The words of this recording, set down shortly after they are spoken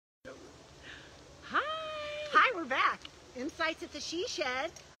we're back. Insights at the She Shed.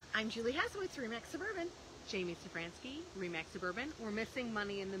 I'm Julie Hasowitz, Remax Suburban. Jamie Safransky, Remax Suburban. We're missing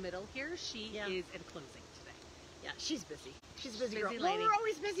Money in the middle here. She is at a closing today. Yeah, she's busy. She's a busy girl. Lady. Well, we're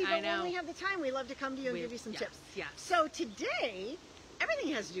always busy, but when we have the time, we love to come to you and give you some tips. Yeah. So today,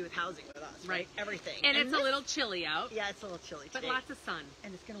 everything has to do with housing with us, right? Everything. And it's a little chilly out. Yeah, it's a little chilly today. But lots of sun.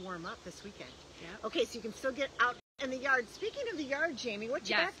 And it's going to warm up this weekend. Yeah. Okay, so you can still get out in the yard. Speaking of the yard, Jamie, what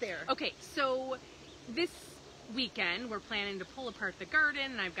you got there? Okay, so this weekend we're planning to pull apart the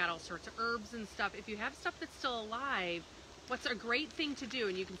garden, and I've got all sorts of herbs and stuff. If you have stuff that's still alive, what's a great thing to do,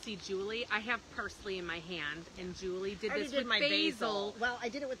 and you can see Julie, I have parsley in my hand, and Julie did this with my basil. Well, I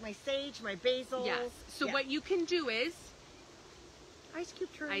did it with my sage, my basil. Yes. So what you can do is ice cube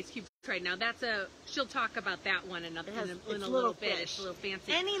tray. Ice cube tray. Now that's she'll talk about that one in a little bit. It's a little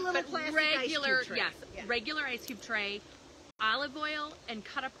fancy. Any little plastic regular, ice cube tray. Yes, regular ice cube tray, olive oil, and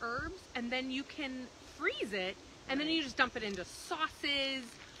cut up herbs, and then you can freeze it, and then you just dump it into sauces.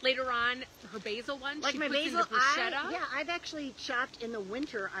 Later on, her basil one, like she my puts basil, into bruschetta. I've actually chopped in the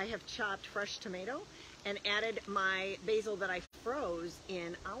winter. I have chopped fresh tomato and added my basil that I froze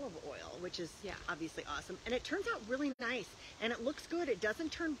in olive oil, which is obviously awesome. And it turns out really nice, and it looks good. It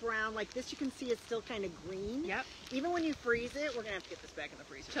doesn't turn brown like this. You can see it's still kind of green. Yep. Even when you freeze it, we're gonna have to get this back in the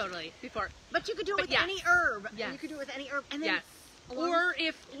freezer. Totally. But you could do it with any herb. Yes. You could do it with any herb. And then Or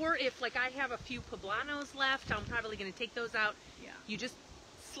if like I have a few poblanos left, I'm probably going to take those out. Yeah. You just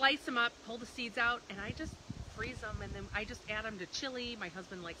slice them up, pull the seeds out, and I just freeze them, and then I just add them to chili. My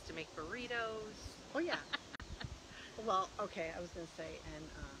husband likes to make burritos. Oh yeah. Well, okay, I was going to say, and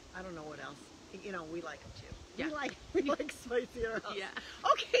I don't know what else. You know, we like them too. Yeah. We like spicy in our house. Yeah.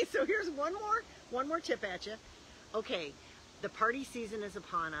 Okay, so here's one more tip at you. Okay. The party season is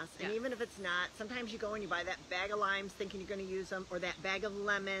upon us, and even if it's not, sometimes you go and you buy that bag of limes thinking you're going to use them, or that bag of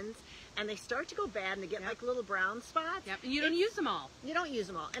lemons, and they start to go bad and they get like little brown spots. Yep, and you don't use them all. You don't use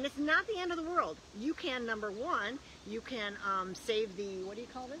them all, and it's not the end of the world. You can, number one, you can save the, what do you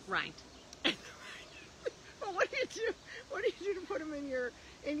call this? Rind. Well, what do you do? What do you do to put them in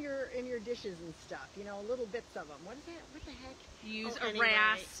your dishes and stuff? You know, little bits of them. What is that? What the heck? You use a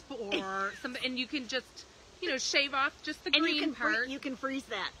rasp or something, and you can just, shave off just the green part. You can freeze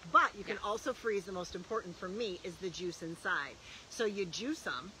that, but you can also freeze, the most important for me is the juice inside. So you juice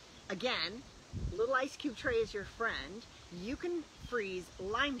them. Again, little ice cube tray is your friend. You can freeze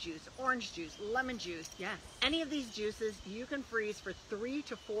lime juice, orange juice, lemon juice. Yes. Any of these juices you can freeze for 3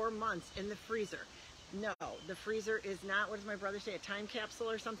 to 4 months in the freezer. No, the freezer is not, what does my brother say, a time capsule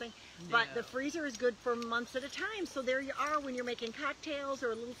or something? No. But the freezer is good for months at a time. So there you are when you're making cocktails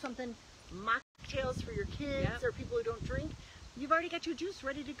or a little something, mocktails for your kids or people who don't drink. You've already got your juice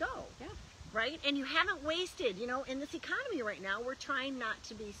ready to go. Yeah. Right? And you haven't wasted. You know, in this economy right now, we're trying not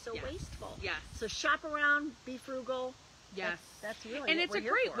to be so wasteful. Yes. So shop around, be frugal. Yes. That's really and what it's we're a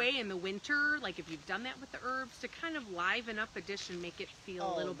here great for. way in the winter, like if you've done that with the herbs, to kind of liven up a dish and make it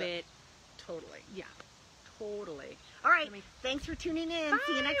feel a little bit. Totally. Yeah. Totally. All right. Thanks for tuning in. Bye.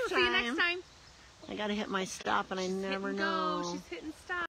 See you next time. See you next time. I got to hit my stop, and I never know. She's hitting stop.